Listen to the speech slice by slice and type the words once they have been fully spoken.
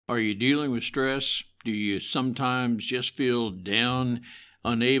Are you dealing with stress? Do you sometimes just feel down,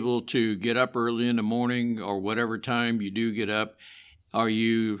 unable to get up early in the morning or whatever time you do get up? Are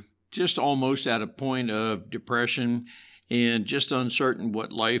you just almost at a point of depression and just uncertain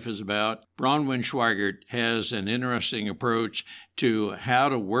what life is about? Bronwyn Schweigerdt has an interesting approach to how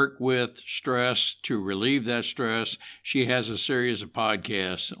to work with stress, to relieve that stress. She has a series of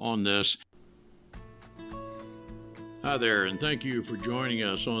podcasts on this. Hi there, and thank you for joining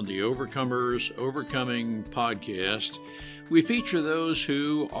us on the Overcomers Overcoming podcast. We feature those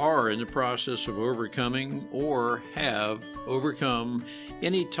who are in the process of overcoming or have overcome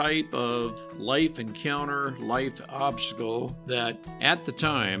any type of life encounter, life obstacle that at the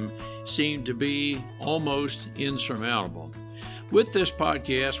time seemed to be almost insurmountable. With this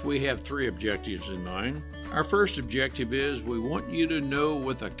podcast, we have three objectives in mind. Our first objective is we want you to know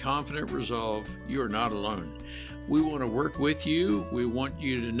with a confident resolve you are not alone. We want to work with you. We want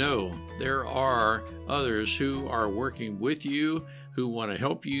you to know there are others who are working with you, who want to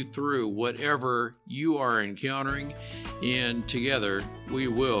help you through whatever you are encountering, and together we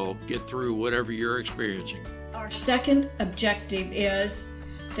will get through whatever you're experiencing. Our second objective is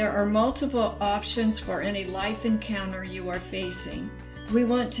there are multiple options for any life encounter you are facing. We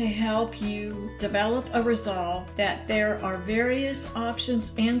want to help you develop a resolve that there are various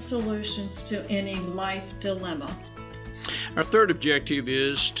options and solutions to any life dilemma. Our third objective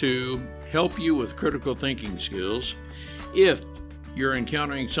is to help you with critical thinking skills. If you're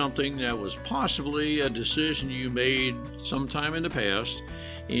encountering something that was possibly a decision you made sometime in the past,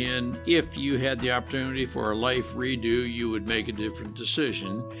 and if you had the opportunity for a life redo, you would make a different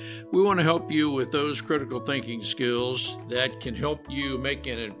decision. We want to help you with those critical thinking skills that can help you make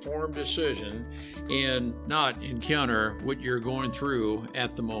an informed decision and not encounter what you're going through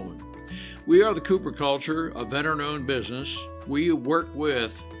at the moment. We are the Cooper Culture, a veteran-owned business. We work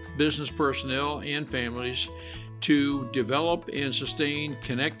with business personnel and families to develop and sustain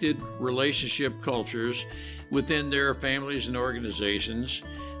connected relationship cultures within their families and organizations.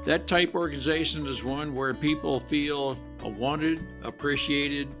 That type organization is one where people feel wanted,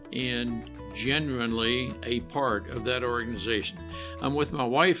 appreciated, and genuinely a part of that organization. I'm with my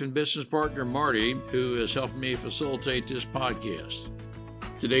wife and business partner, Marty, who has helped me facilitate this podcast.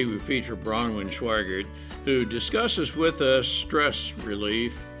 Today we feature Bronwyn Schweigerdt, who discusses with us stress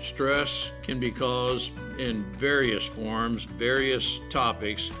relief. Stress can be caused in various forms, various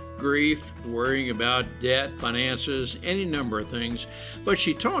topics: grief, worrying about debt, finances, any number of things. But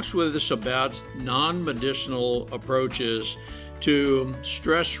she talks with us about non-medicinal approaches to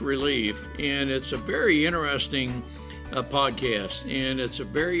stress relief, and it's a very interesting podcast, and it's a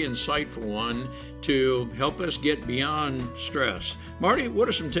very insightful one to help us get beyond stress. Marty, what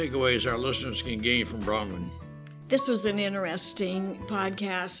are some takeaways our listeners can gain from Bronwyn? This was an interesting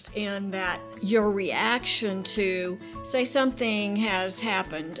podcast in that your reaction to, say something has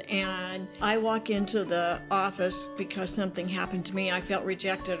happened and I walk into the office because something happened to me, I felt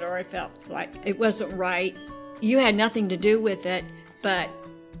rejected or I felt like it wasn't right. You had nothing to do with it, but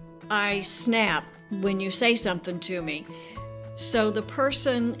I snap when you say something to me. So the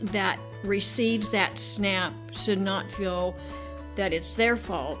person that receives that snap should not feel that it's their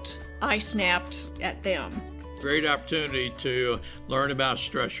fault. I snapped at them. Great opportunity to learn about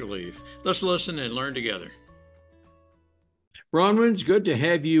stress relief. Let's listen and learn together. Bronwyn, it's good to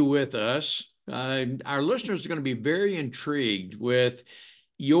have you with us. Our listeners are going to be very intrigued with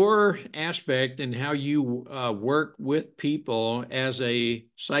your aspect and how you work with people as a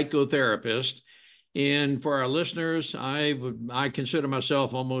psychotherapist. And for our listeners, I consider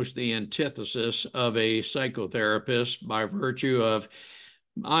myself almost the antithesis of a psychotherapist by virtue of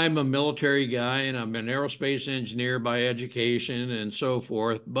I'm a military guy and I'm an aerospace engineer by education and so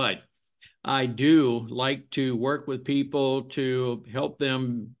forth, but I do like to work with people to help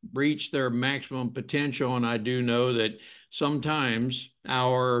them reach their maximum potential. And I do know that sometimes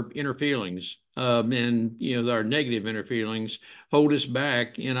our inner feelings and our negative inner feelings hold us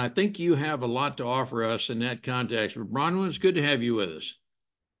back. And I think you have a lot to offer us in that context. But Bronwyn, it's good to have you with us.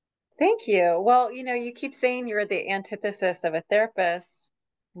 Thank you. Well, you keep saying you're the antithesis of a therapist,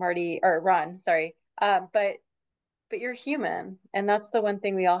 Marty, or Ron, sorry. But you're human. And that's the one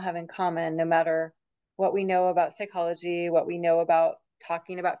thing we all have in common, no matter what we know about psychology, what we know about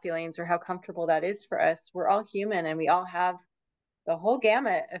talking about feelings or how comfortable that is for us. We're all human and we all have the whole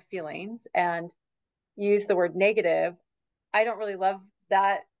gamut of feelings. And use the word negative. I don't really love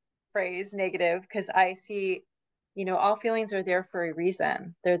that phrase, negative, because I see, all feelings are there for a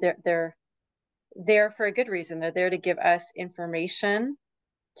reason. They're there for a good reason. They're there to give us information,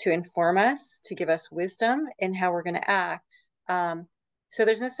 to inform us, to give us wisdom in how we're going to act. So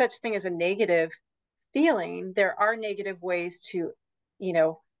there's no such thing as a negative feeling. There are negative ways to, you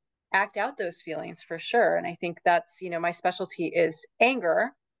know, act out those feelings for sure. And I think that's, my specialty is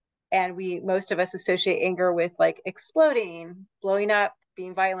anger. And most of us associate anger with like exploding, blowing up,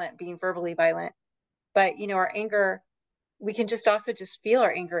 being violent, being verbally violent. But, our anger, we can just also just feel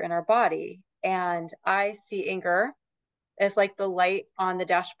our anger in our body. And I see anger as like the light on the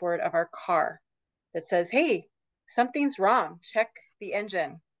dashboard of our car that says, hey, something's wrong. Check the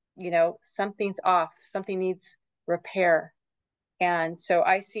engine. Something's off. Something needs repair. And so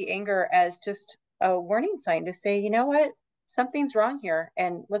I see anger as just a warning sign to say, you know what? Something's wrong here.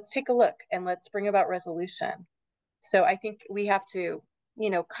 And let's take a look and let's bring about resolution. So I think we have to,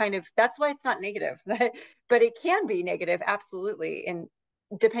 kind of, that's why it's not negative, but it can be negative, absolutely. And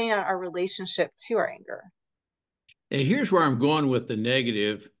depending on our relationship to our anger. And here's where I'm going with the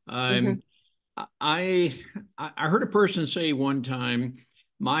negative. Mm-hmm. I I heard a person say one time,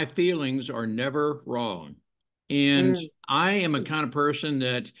 my feelings are never wrong. And Mm-hmm. I am a kind of person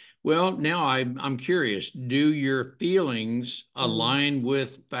that, well, now I'm curious, do your feelings align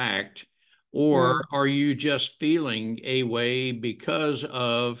with fact, or Mm-hmm. are you just feeling a way because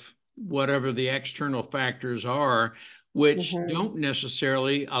of whatever the external factors are, which Mm-hmm. don't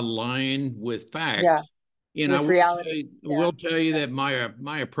necessarily align with fact? Yeah, And I with reality. Yeah. will tell you that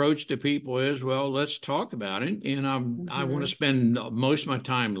my approach to people is, well, let's talk about it. And I want Mm-hmm. to spend most of my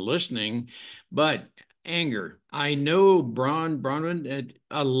time listening, but anger. I know, Bronwyn, that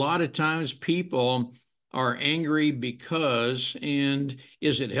a lot of times people are angry because, and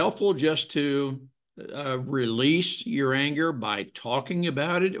is it helpful just to release your anger by talking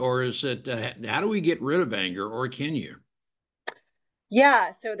about it, or is it how do we get rid of anger, or can you?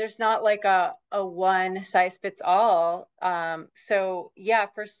 Yeah, so there's not like a one size fits all. So yeah,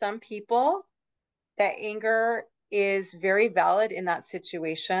 for some people, that anger is very valid in that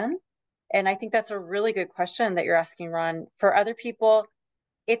situation. And I think that's a really good question that you're asking, Ron. For other people,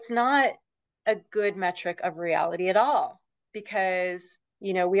 it's not a good metric of reality at all because,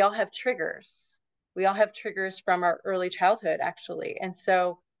 we all have triggers. We all have triggers from our early childhood, actually. And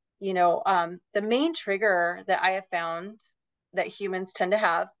so, the main trigger that I have found that humans tend to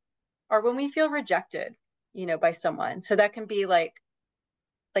have are when we feel rejected, by someone. So that can be like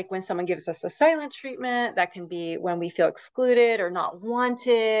when someone gives us a silent treatment, that can be when we feel excluded or not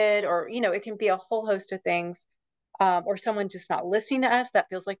wanted, or it can be a whole host of things, or someone just not listening to us, that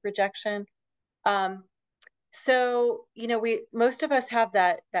feels like rejection. um, so we most of us have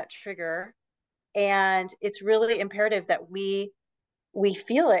that trigger, and it's really imperative that we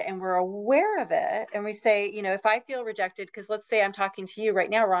feel it and we're aware of it, and we say, if I feel rejected, because let's say I'm talking to you right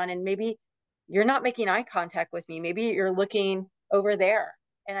now, Ron, and maybe you're not making eye contact with me, maybe you're looking over there,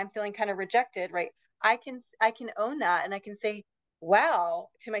 and I'm feeling kind of rejected, right? I can own that, and I can say, wow,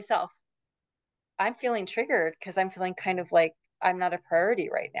 to myself, I'm feeling triggered because I'm feeling kind of like I'm not a priority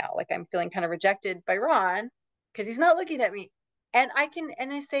right now, like I'm feeling kind of rejected by Ron because he's not looking at me. And I can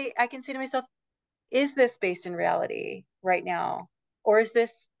say to myself, is this based in reality right now, or is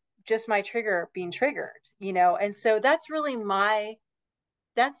this just my trigger being triggered? And so that's my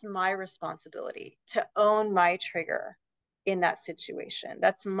responsibility to own my trigger in that situation.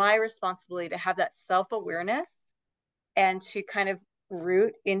 That's my responsibility to have that self-awareness and to kind of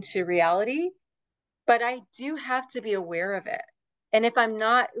root into reality. But I do have to be aware of it. And if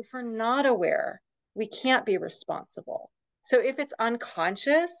we're not aware, we can't be responsible. So if it's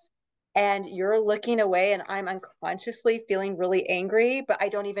unconscious and you're looking away and I'm unconsciously feeling really angry, but I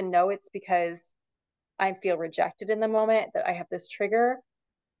don't even know it's because I feel rejected in the moment, that I have this trigger,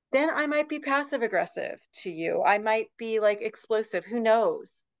 then I might be passive aggressive to you. I might be like explosive, who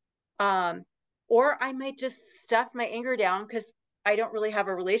knows? Um, or I might just stuff my anger down because I don't really have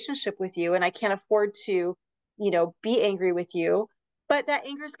a relationship with you and I can't afford to, be angry with you. But that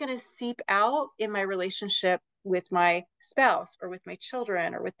anger is going to seep out in my relationship with my spouse or with my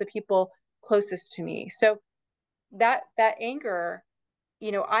children or with the people closest to me. So that anger,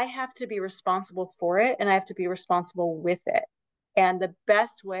 I have to be responsible for it and I have to be responsible with it. And the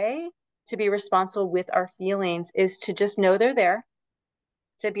best way to be responsible with our feelings is to just know they're there,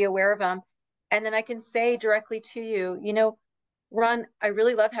 to be aware of them. And then I can say directly to you, Ron, I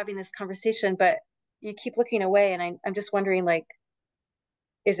really love having this conversation, but you keep looking away. And I'm just wondering, like,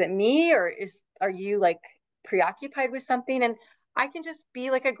 is it me, or are you like preoccupied with something? And I can just be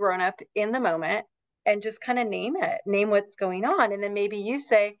like a grown up in the moment and just kind of name what's going on. And then maybe you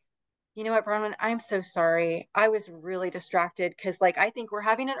say, you know what, Bronwyn, I'm so sorry. I was really distracted because, like, I think we're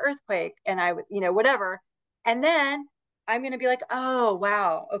having an earthquake and whatever. And then I'm going to be like, oh,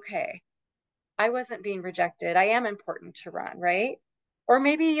 wow, okay. I wasn't being rejected. I am important to Ron, right? Or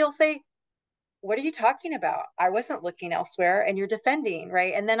maybe you'll say, what are you talking about? I wasn't looking elsewhere, and you're defending,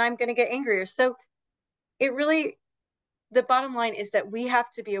 right? And then I'm going to get angrier. So it really, the bottom line is that we have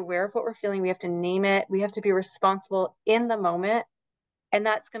to be aware of what we're feeling. We have to name it. We have to be responsible in the moment. And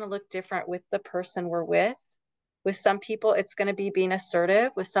that's going to look different with the person we're with. With some people, it's going to be being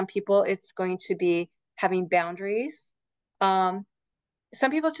assertive. With some people, it's going to be having boundaries. Some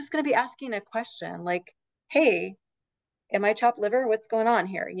people, it's just going to be asking a question like, hey, am I chopped liver? What's going on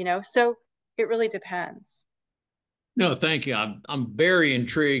here? So it really depends. No, thank you. I'm very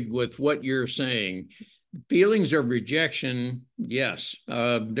intrigued with what you're saying. Feelings of rejection, yes,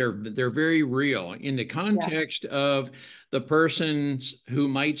 they're very real in the Yeah. context of the persons who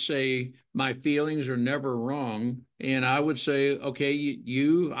might say my feelings are never wrong, and I would say, okay,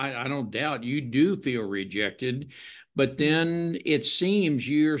 I don't doubt you do feel rejected, but then it seems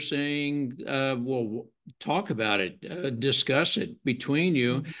you're saying, well, talk about it, discuss it between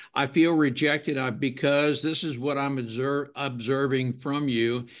you. I feel rejected because this is what I'm observing from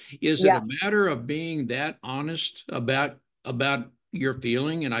you. Is it Yeah. a matter of being that honest about your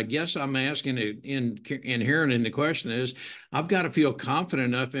feeling? And I guess I'm asking it inherent in the question is, I've got to feel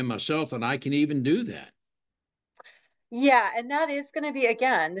confident enough in myself that I can even do that. Yeah, and that is going to be,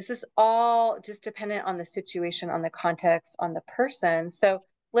 again, this is all just dependent on the situation, on the context, on the person. So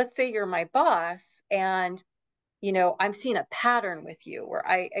let's say you're my boss and, I'm seeing a pattern with you where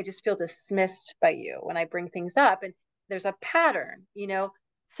I just feel dismissed by you when I bring things up, and there's a pattern.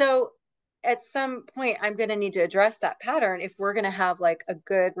 So at some point, I'm going to need to address that pattern if we're going to have like a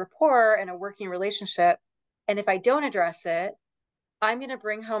good rapport and a working relationship. And if I don't address it, I'm going to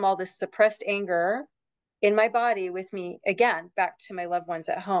bring home all this suppressed anger in my body with me again back to my loved ones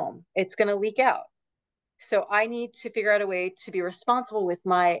at home. It's going to leak out. So I need to figure out a way to be responsible with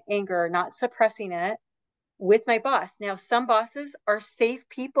my anger, not suppressing it with my boss. Now, some bosses are safe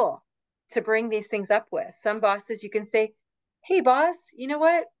people to bring these things up with. Some bosses you can say, hey, boss, you know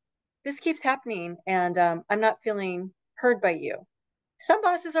what? This keeps happening and I'm not feeling heard by you. Some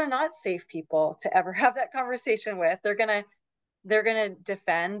bosses are not safe people to ever have that conversation with. They're gonna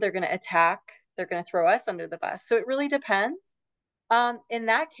defend, they're gonna attack, they're gonna throw us under the bus. So it really depends. In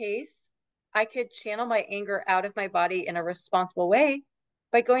that case, I could channel my anger out of my body in a responsible way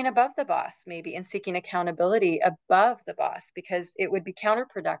by going above the boss, maybe, and seeking accountability above the boss, because it would be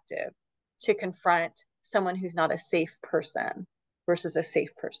counterproductive to confront someone who's not a safe person versus a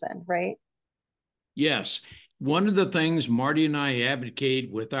safe person, right? Yes. One of the things Marty and I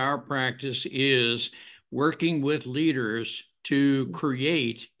advocate with our practice is working with leaders to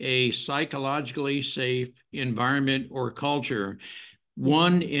create a psychologically safe environment or culture.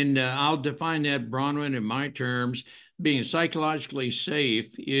 One, I'll define that, Bronwyn, in my terms, being psychologically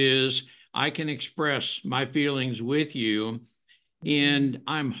safe is I can express my feelings with you. And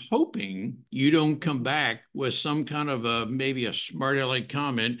I'm hoping you don't come back with some kind of maybe a smart aleck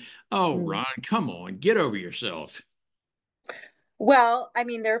comment. Oh, Mm. Ron, come on, get over yourself. Well, I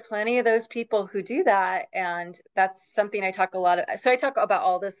mean, there are plenty of those people who do that. And that's something I talk a lot of. So I talk about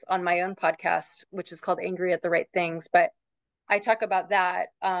all this on my own podcast, which is called Angry at the Right Things. But I talk about that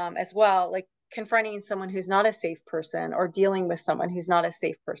as well, like confronting someone who's not a safe person or dealing with someone who's not a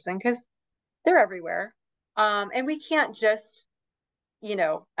safe person, because they're everywhere. And we can't just,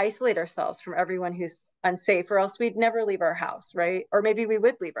 isolate ourselves from everyone who's unsafe, or else we'd never leave our house, right? Or maybe we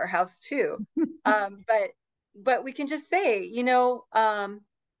would leave our house too. But we can just say,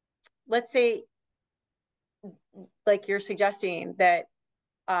 let's say, like you're suggesting that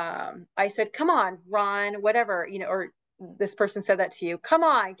I said, come on, Ron, whatever, or this person said that to you, come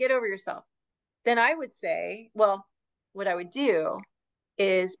on, get over yourself. Then I would say, well, what I would do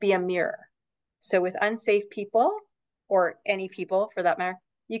is be a mirror. So with unsafe people, or any people for that matter,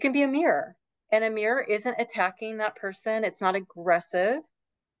 you can be a mirror. And a mirror isn't attacking that person, it's not aggressive.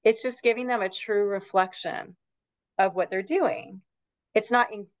 It's just giving them a true reflection of what they're doing. It's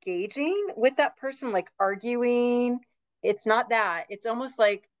not engaging with that person, like arguing. It's not that. It's almost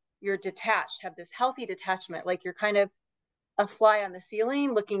like you're detached, have this healthy detachment, like you're kind of a fly on the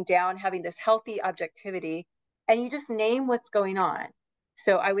ceiling looking down, having this healthy objectivity, and you just name what's going on.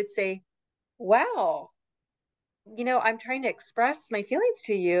 So I would say, wow, I'm trying to express my feelings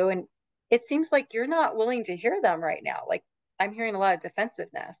to you, and it seems like you're not willing to hear them right now. Like I'm hearing a lot of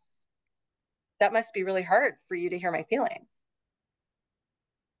defensiveness. That must be really hard for you to hear my feelings.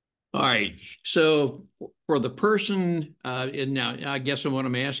 All right. So for the person, and now I guess what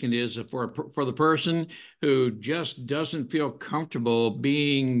I'm asking is for the person who just doesn't feel comfortable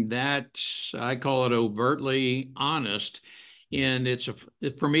being that, I call it overtly honest, and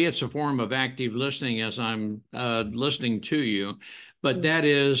for me, it's a form of active listening as I'm listening to you. But that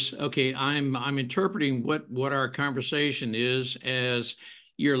is okay. I'm interpreting what our conversation is as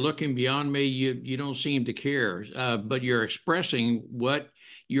you're looking beyond me. You don't seem to care, but you're expressing what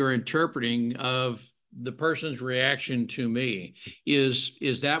you're interpreting of the person's reaction to me.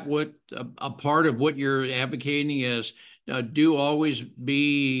 Is that what a part of what you're advocating is? Do always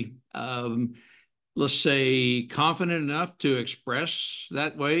be let's say confident enough to express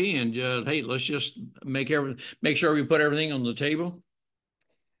that way, and hey, let's just make sure we put everything on the table.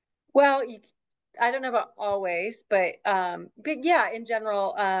 Well, I don't know about always, but yeah, in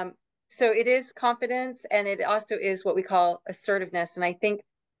general, so it is confidence, and it also is what we call assertiveness. And I think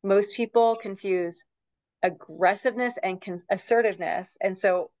most people confuse aggressiveness and assertiveness. And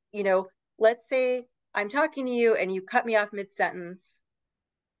so, let's say I'm talking to you and you cut me off mid-sentence.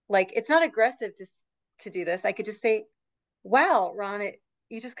 Like, it's not aggressive to do this. I could just say, "Wow, Ron,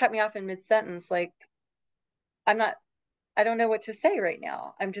 you just cut me off in mid-sentence. Like, I'm not I don't know what to say right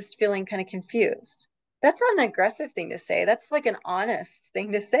now. I'm just feeling kind of confused." That's not an aggressive thing to say. That's like an honest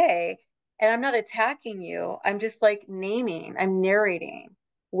thing to say. And I'm not attacking you. I'm just like I'm narrating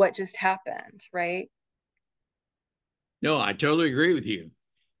what just happened, right? No, I totally agree with you.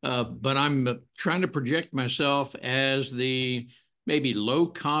 But I'm trying to project myself as the maybe low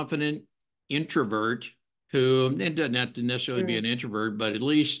confident introvert who, it doesn't have to necessarily be Mm. an introvert, but at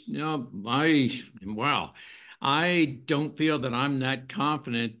least, wow, I don't feel that I'm that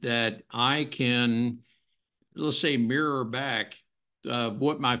confident that I can, let's say, mirror back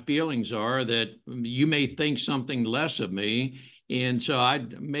what my feelings are, that you may think something less of me. And so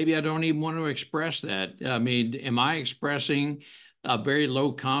maybe I don't even want to express that. I mean, am I expressing a very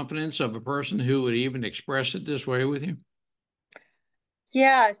low confidence of a person who would even express it this way with you?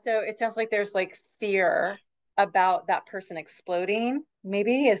 Yeah, so it sounds like there's like fear about that person exploding.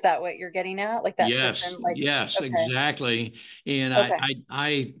 Maybe is that what you're getting at? Like that Yes, person, like, yes, okay, exactly. And okay,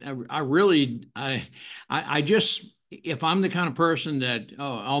 I really, I just, if I'm the kind of person that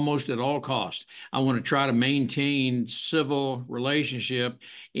almost at all cost, I want to try to maintain civil relationship.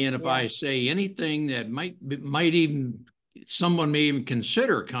 And if yeah. I say anything that might even, someone may even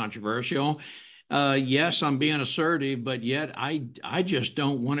consider controversial, yes, I'm being assertive, but yet I just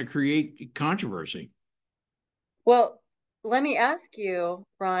don't want to create controversy. Well, let me ask you,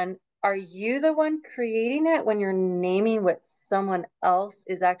 Ron, are you the one creating it when you're naming what someone else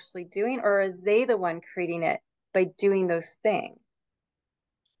is actually doing, or are they the one creating it by doing those things?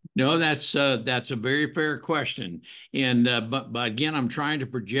 No, that's a very fair question, and but again, I'm trying to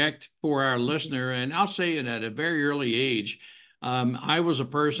project for our listener, and I'll say it at a very early age. I was a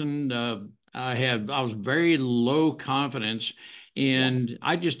person. I was very low confidence, Yeah, and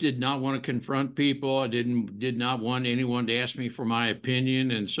I just did not want to confront people. I did not want anyone to ask me for my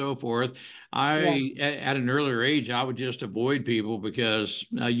opinion and so forth. yeah. At an earlier age, I would just avoid people because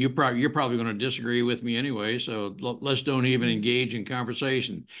you're probably going to disagree with me anyway. So let's don't even Mhm. engage in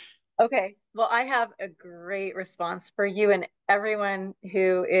conversation. Okay, well, I have a great response for you and everyone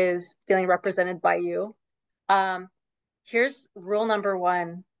who is feeling represented by you. Um, Here's rule number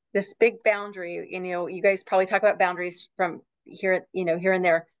one. This big boundary, you guys probably talk about boundaries from here, here and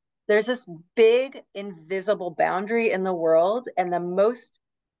there. There's this big invisible boundary in the world, and the most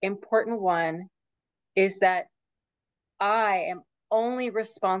important one is that I am only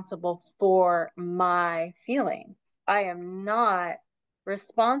responsible for my feelings. I am not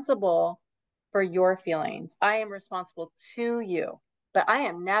responsible for your feelings. I am responsible to you, but I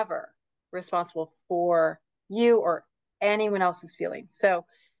am never responsible for you or anyone else's feelings. So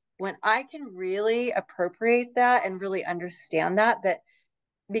when I can really appropriate that and really understand that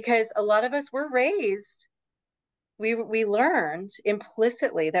because a lot of us were raised, we learned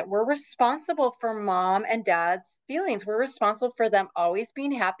implicitly that we're responsible for mom and dad's feelings. We're responsible for them always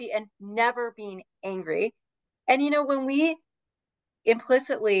being happy and never being angry. And when we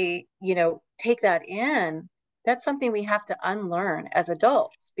implicitly, take that in, that's something we have to unlearn as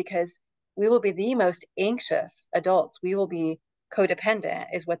adults because we will be the most anxious adults. We will be codependent,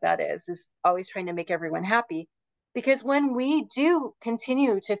 is what that is always trying to make everyone happy. Because when we do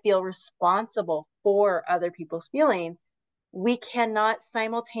continue to feel responsible for other people's feelings, we cannot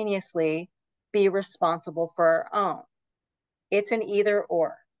simultaneously be responsible for our own. It's an either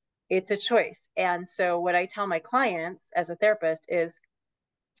or, it's a choice. And so, what I tell my clients as a therapist is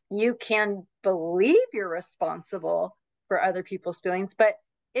you can believe you're responsible for other people's feelings, but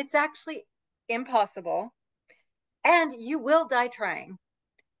it's actually impossible and you will die trying.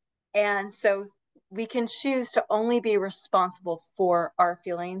 And so we can choose to only be responsible for our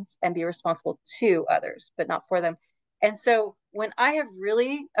feelings and be responsible to others, but not for them. And so when I have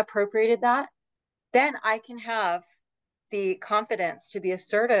really appropriated that, then I can have the confidence to be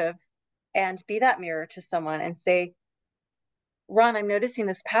assertive and be that mirror to someone and say, Ron, I'm noticing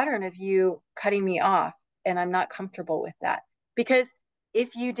this pattern of you cutting me off, and I'm not comfortable with that. Because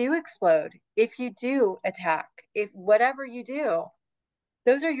if you do explode, if you do attack, if whatever you do,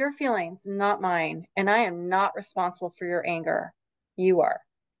 those are your feelings, not mine. And I am not responsible for your anger. You are.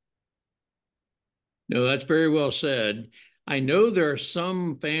 No, that's very well said. I know there are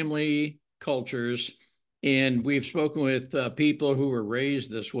some family cultures, and we've spoken with people who were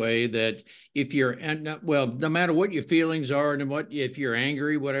raised this way, that if you're, and well, no matter what your feelings are and what, if you're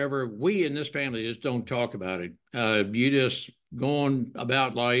angry, whatever, we in this family just don't talk about it. You just go on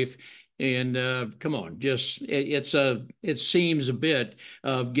about life. And come on, just it seems a bit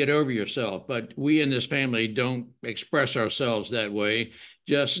of get over yourself, but we in this family don't express ourselves that way.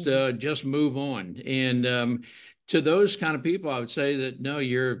 Just move on. And to those kind of people, I would say that no,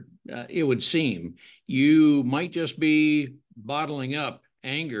 you're. It would seem you might just be bottling up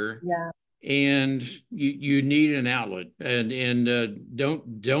anger, Yeah. and you need an outlet. And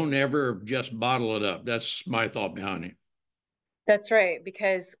don't ever just bottle it up. That's my thought behind it. That's right.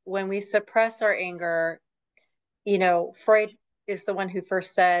 Because when we suppress our anger, Freud is the one who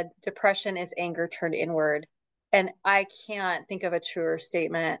first said depression is anger turned inward. And I can't think of a truer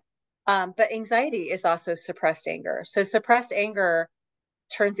statement. But anxiety is also suppressed anger. So suppressed anger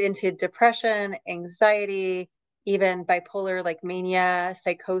turns into depression, anxiety, even bipolar like mania,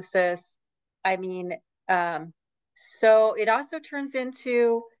 psychosis. I mean, so it also turns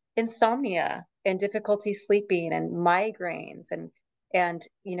into insomnia and difficulty sleeping and migraines and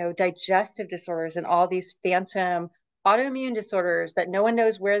digestive disorders and all these phantom autoimmune disorders that no one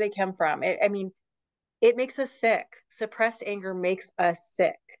knows where they come from. I mean, it makes us sick. Suppressed anger makes us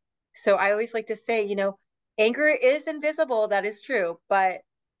sick. So I always like to say, anger is invisible. That is true. But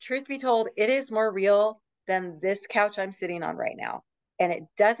truth be told, it is more real than this couch I'm sitting on right now. And it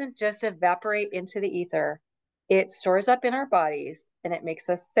doesn't just evaporate into the ether, it stores up in our bodies and it makes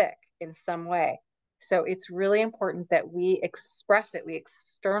us sick in some way. So it's really important that we express it, we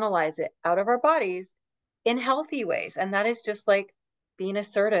externalize it out of our bodies in healthy ways. And that is just like being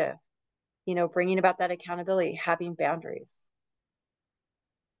assertive, bringing about that accountability, having boundaries.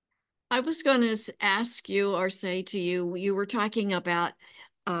 I was going to ask you or say to you, you were talking about,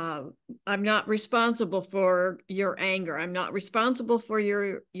 I'm not responsible for your anger. I'm not responsible for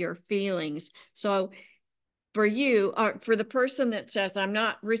your feelings. So for you, or for the person that says, I'm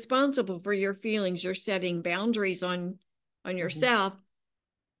not responsible for your feelings, you're setting boundaries on yourself,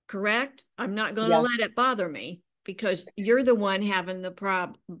 correct? I'm not going to Yes. let it bother me because you're the one having the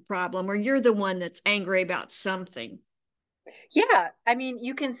problem, or you're the one that's angry about something. Yeah. I mean,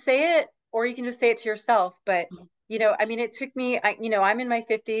 you can say it or you can just say it to yourself. But, I mean, it took me, I'm in my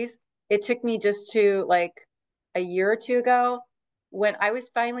 50s. It took me just to like a year or two ago when I was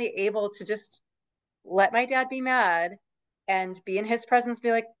finally able to just let my dad be mad and be in his presence,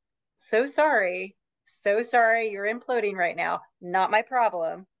 be like, so sorry, so sorry, you're imploding right now. Not my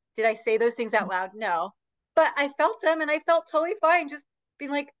problem. Did I say those things out loud? No. But I felt them and I felt totally fine just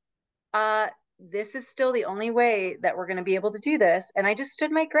being like, uh, this is still the only way that we're going to be able to do this. And I just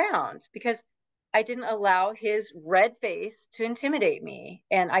stood my ground because I didn't allow his red face to intimidate me.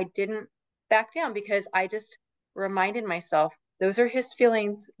 And I didn't back down because I just reminded myself those are his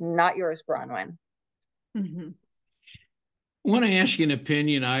feelings, not yours, Bronwyn. Mm-hmm. I want to ask you an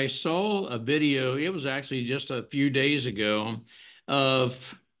opinion. I saw a video, it was actually just a few days ago,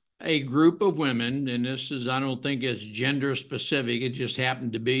 of a group of women, and this is, I don't think it's gender specific, it just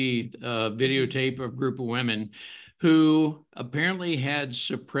happened to be a videotape of a group of women who apparently had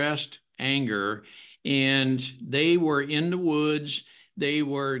suppressed anger, and they were in the woods. They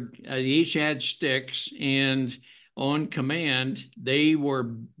each had sticks, and on command, they were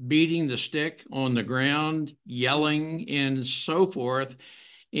beating the stick on the ground, yelling, and so forth.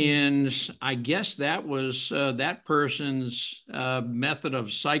 And I guess that was that person's method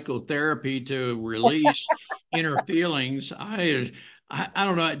of psychotherapy to release inner feelings. I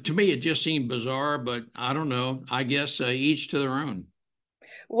don't know. To me, it just seemed bizarre, but I don't know. I guess each to their own.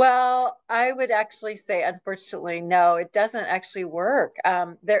 Well, I would actually say, unfortunately, no, it doesn't actually work.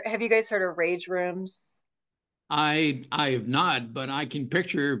 Have you guys heard of rage rooms? I have not, but I can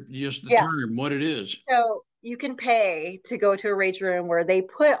picture just the Yeah. term, what it is. So you can pay to go to a rage room where they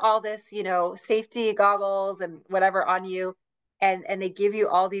put all this, safety goggles and whatever on you, and they give you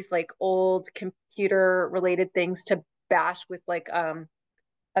all these like old computer related things to bash with like a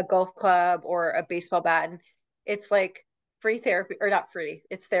golf club or a baseball bat. And it's like free therapy, or not free,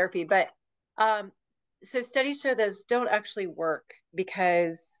 it's therapy. But um, so studies show those don't actually work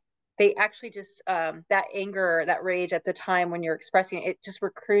because they actually just that anger, that rage at the time when you're expressing it, it just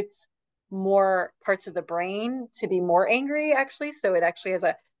recruits more parts of the brain to be more angry, actually. So it actually has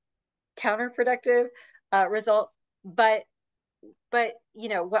a counterproductive result. But you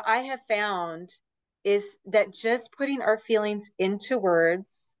know, what I have found is that just putting our feelings into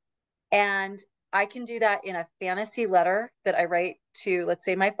words, and I can do that in a fantasy letter that I write to, let's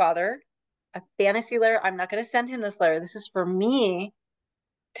say, my father, a fantasy letter. I'm not going to send him this letter. This is for me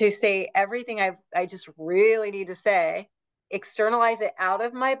to say everything I just really need to say, externalize it out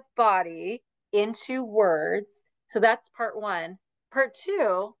of my body into words. So that's part one. Part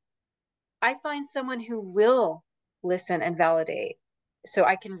two, I find someone who will listen and validate. So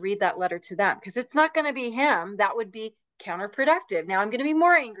I can read that letter to them, because it's not going to be him. That would be counterproductive. Now I'm going to be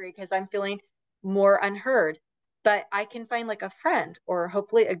more angry because I'm feeling more unheard. But I can find like a friend, or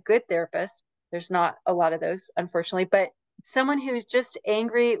hopefully a good therapist. There's not a lot of those, unfortunately, but someone who's just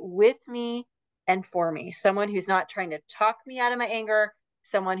angry with me and for me. Someone who's not trying to talk me out of my anger.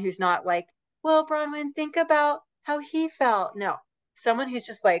 Someone who's not like, well, Bronwyn, think about how he felt. No, someone who's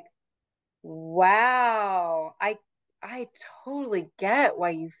just like, wow, I totally get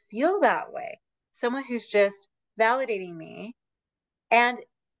why you feel that way. Someone who's just validating me. And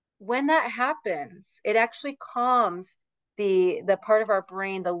when that happens, it actually calms the part of our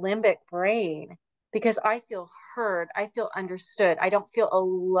brain, the limbic brain, because I feel heard, I feel understood. I don't feel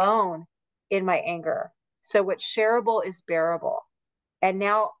alone in my anger. So what's shareable is bearable. And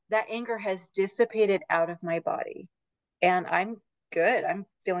now that anger has dissipated out of my body, and I'm good. I'm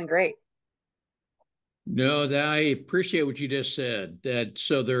feeling great. No, I appreciate what you just said. That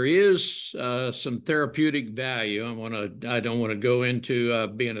so there is some therapeutic value. I don't want to go into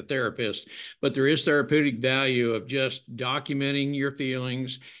being a therapist, but there is therapeutic value of just documenting your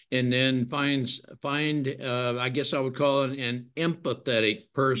feelings, and then find I guess I would call it an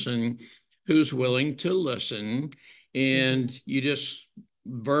empathetic person who's willing to listen, Mhm. and you just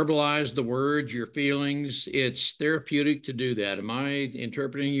verbalize the words, your feelings. It's therapeutic to do that. Am I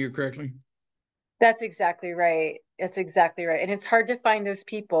interpreting you correctly? That's exactly right. That's exactly right. And it's hard to find those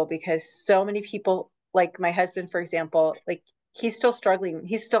people, because so many people, like my husband, for example, like he's still struggling.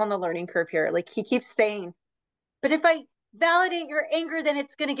 He's still on the learning curve here. Like he keeps saying, but if I validate your anger, then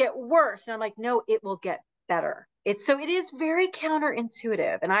it's going to get worse. And I'm like, no, it will get better. It's so it is very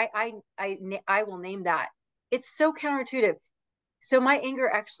counterintuitive. And I will name that. It's so counterintuitive. So my anger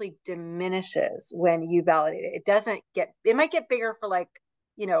actually diminishes when you validate it. It doesn't get, it might get bigger for like,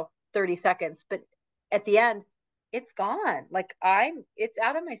 30 seconds, but at the end, it's gone. Like it's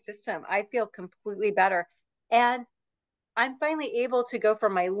out of my system. I feel completely better. And I'm finally able to go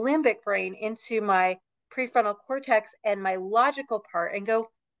from my limbic brain into my prefrontal cortex and my logical part and go,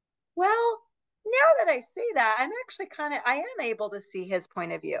 well, now that I say that, I'm actually I am able to see his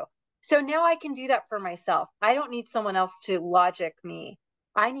point of view. So now I can do that for myself. I don't need someone else to logic me.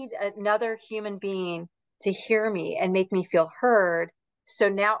 I need another human being to hear me and make me feel heard. So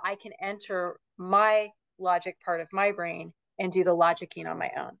now I can enter my logic part of my brain and do the logicking on my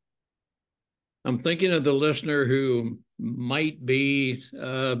own. I'm thinking of the listener who might be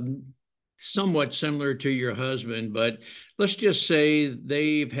somewhat similar to your husband, but let's just say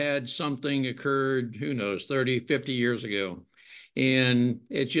they've had something occurred, who knows, 30, 50 years ago. And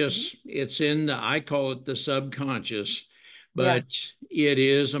Mhm. it's in I call it the subconscious, Yeah. but it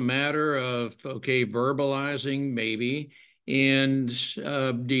is a matter of, okay, verbalizing maybe. And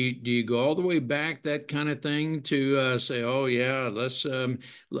do you go all the way back, that kind of thing, to say, oh yeah,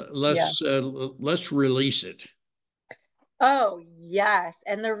 Yeah. let's release it. Oh, yes.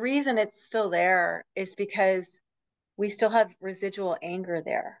 And the reason it's still there is because we still have residual anger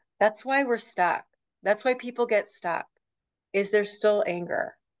there. That's why we're stuck. That's why people get stuck, is there's still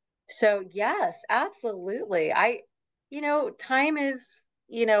anger. So yes, absolutely. Time is,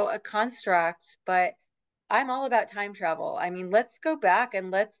 a construct, but I'm all about time travel. I mean, let's go back and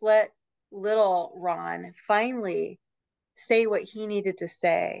let's let little Ron finally say what he needed to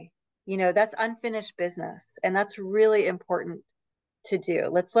say. That's unfinished business, and that's really important to do.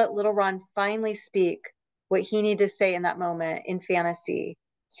 Let's let little Ron finally speak what he needed to say in that moment in fantasy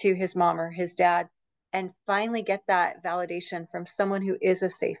to his mom or his dad, and finally get that validation from someone who is a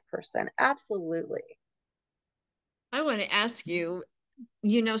safe person. Absolutely. I want to ask you,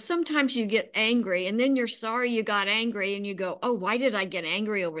 sometimes you get angry and then you're sorry you got angry and you go, oh, why did I get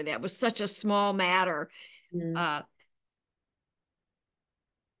angry over that? It was such a small matter. Mm. Uh,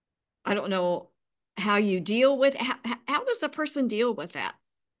 I don't know how you deal with how does a person deal with that?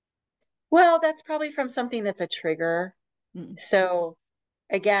 Well, that's probably from something that's a trigger. Mm. So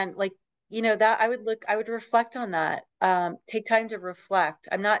again, like that I would reflect on that. Take time to reflect.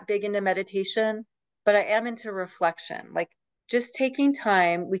 I'm not big into meditation, but I am into reflection. Like just taking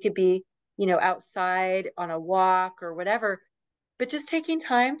time, we could be, outside on a walk or whatever, but just taking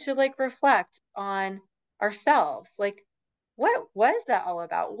time to like reflect on ourselves. Like, what was that all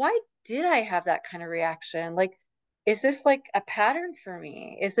about? Why did I have that kind of reaction? Like, is this like a pattern for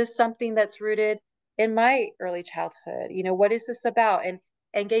me? Is this something that's rooted in my early childhood? What is this about? And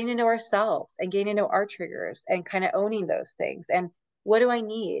getting to know ourselves and getting to know our triggers and kind of owning those things. And what do I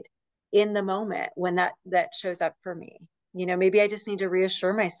need in the moment when that shows up for me? Maybe I just need to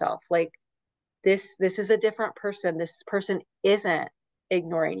reassure myself, like, this is a different person. This person isn't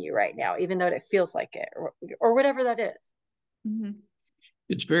ignoring you right now, even though it feels like it, or whatever that is. Mm-hmm.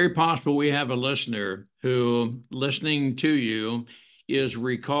 It's very possible we have a listener who, listening to you, is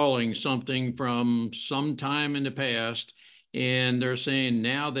recalling something from some time in the past, and they're saying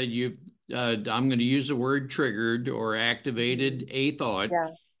now that I'm going to use the word triggered or activated a thought. Yeah.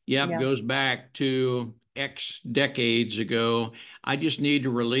 Yep, Yeah. goes back to X decades ago. I just need to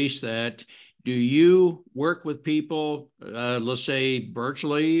release that. Do you work with people, let's say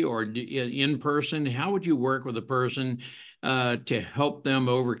virtually or in person? How would you work with a person to help them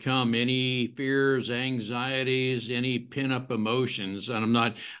overcome any fears, anxieties, any pin-up emotions? And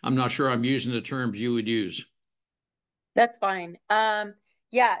I'm not sure I'm using the terms you would use. That's fine.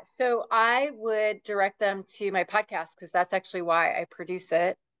 Yeah, so I would direct them to my podcast because that's actually why I produce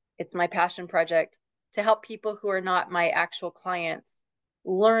it. It's my passion project to help people who are not my actual clients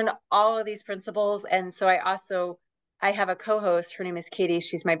learn all of these principles. And so I have a co-host. Her name is Katie.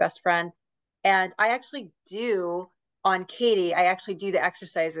 She's my best friend. And I actually do the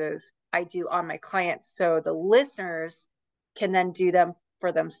exercises I do on my clients. So the listeners can then do them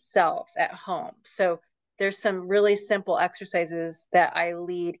for themselves at home. So there's some really simple exercises that I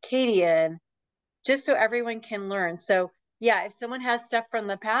lead Katie in just so everyone can learn. So, yeah, if someone has stuff from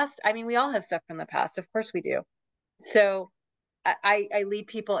the past, I mean, we all have stuff from the past. Of course we do. So, I lead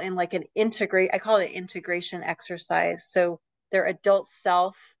people in like I call it an integration exercise. So, their adult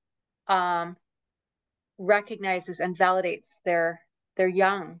self um, recognizes and validates their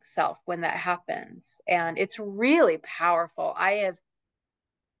young self when that happens. And it's really powerful. I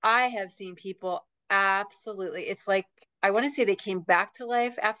have seen people absolutely, it's like, I want to say they came back to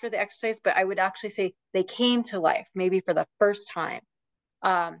life after the exercise, but I would actually say they came to life maybe for the first time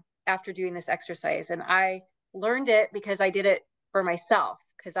after doing this exercise. And I learned it because I did it for myself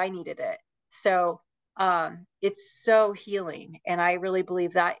because I needed it. So it's so healing. And I really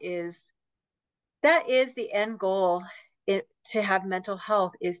believe that is the end goal. To have mental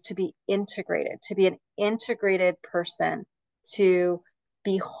health is to be integrated, to be an integrated person, to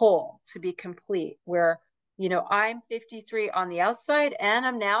be whole, to be complete. Where, I'm 53 on the outside and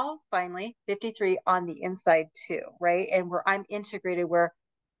I'm now finally 53 on the inside too, right? And where I'm integrated, where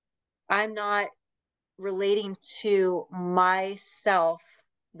I'm not relating to myself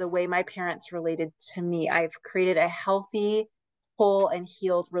the way my parents related to me. I've created a healthy, whole, and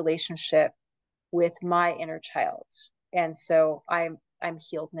healed relationship with my inner child. And so I'm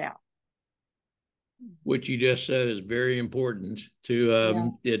healed now. What you just said is very important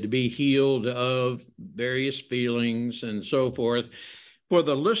to Yeah. to be healed of various feelings and so forth. For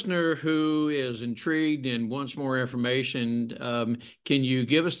the listener who is intrigued and wants more information, can you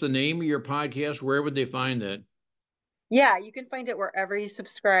give us the name of your podcast? Where would they find that? Yeah, you can find it wherever you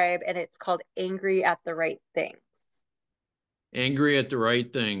subscribe, and it's called Angry at the Right Thing. Angry at the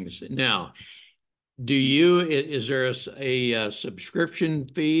Right Things. Now, is there a subscription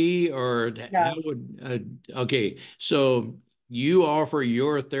fee or how No. okay, so you offer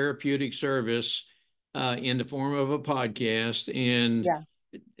your therapeutic service in the form of a podcast, and Yeah.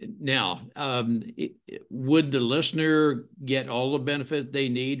 now would the listener get all the benefit they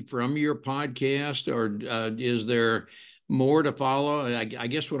need from your podcast, or is there more to follow? I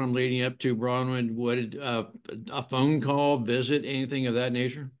guess what I'm leading up to, Bronwyn, would a phone call, visit, anything of that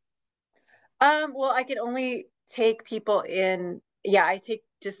nature? Well, I could only take people yeah, I take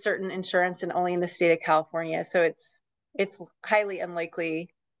just certain insurance and only in the state of California. So it's highly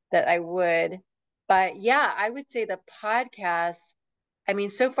unlikely that I would. But yeah, I would say the podcast, I mean,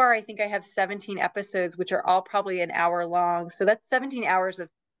 so far I think I have 17 episodes, which are all probably an hour long. So that's 17 hours of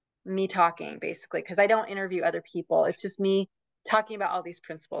me talking basically, because I don't interview other people. It's just me talking about all these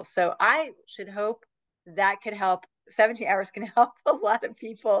principles. So I should hope that could help. 17 hours can help a lot of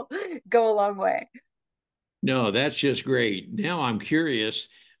people go a long way. No, that's just great. Now I'm curious.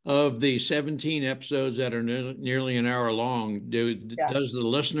 Of the 17 episodes that are nearly an hour long, Yeah. does the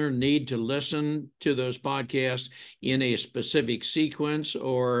listener need to listen to those podcasts in a specific sequence,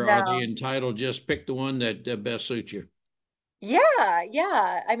 or are they No. entitled just pick the one that best suits you? Yeah,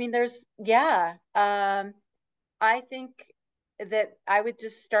 yeah. I mean, yeah. I think that I would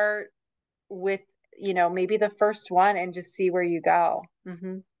just start with, maybe the first one and just see where you go.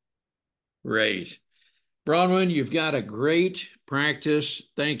 Right. Bronwyn, you've got a great practice.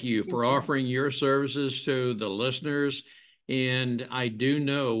 Thank you Thank for you. offering your services to the listeners. And I do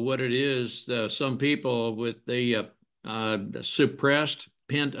know what it is. Some people with the suppressed,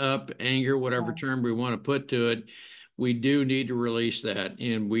 pent up anger, whatever Yeah. term we want to put to it, we do need to release that.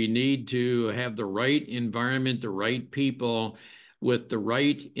 And we need to have the right environment, the right people with the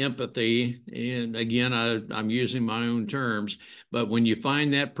right empathy. And again, I'm using my own terms, but when you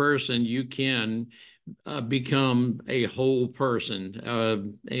find that person, you can become a whole person,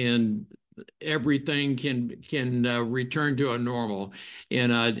 and everything can return to a normal.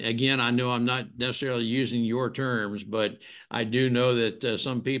 And again, I know I'm not necessarily using your terms, but I do know that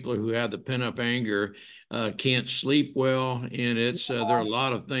some people who have the pent up anger can't sleep well, and there are a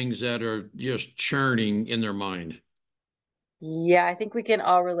lot of things that are just churning in their mind. Yeah, I think we can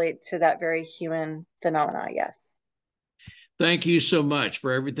all relate to that very human phenomena. Yes. Thank you so much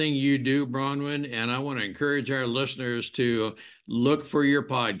for everything you do, Bronwyn. And I want to encourage our listeners to look for your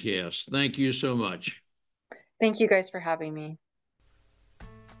podcast. Thank you so much. Thank you guys for having me.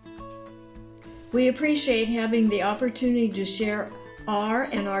 We appreciate having the opportunity to share our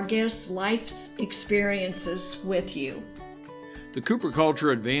and our guests' life's experiences with you. The Cooper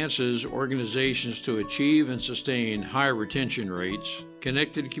culture advances organizations to achieve and sustain high retention rates,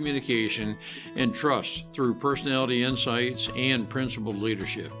 connected communication, and trust through personality insights and principled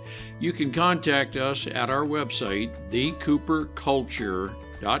leadership. You can contact us at our website,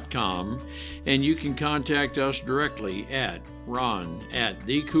 thecooperculture.com, and you can contact us directly at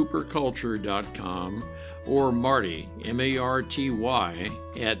ron@thecooperculture.com or Marty, Marty,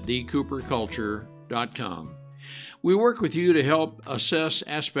 at thecooperculture.com. We work with you to help assess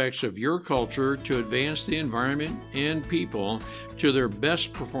aspects of your culture to advance the environment and people to their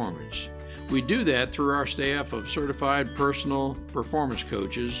best performance. We do that through our staff of certified personal performance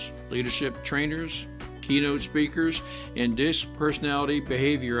coaches, leadership trainers, keynote speakers, and DISC personality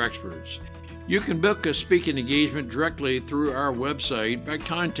behavior experts. You can book a speaking engagement directly through our website by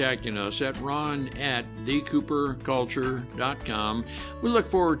contacting us at ron@thecooperculture.com. We look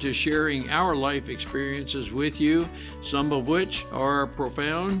forward to sharing our life experiences with you, some of which are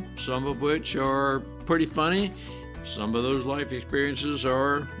profound, some of which are pretty funny. Some of those life experiences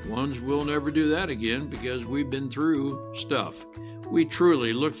are ones we'll never do that again because we've been through stuff. We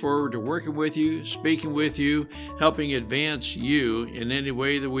truly look forward to working with you, speaking with you, helping advance you in any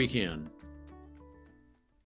way that we can.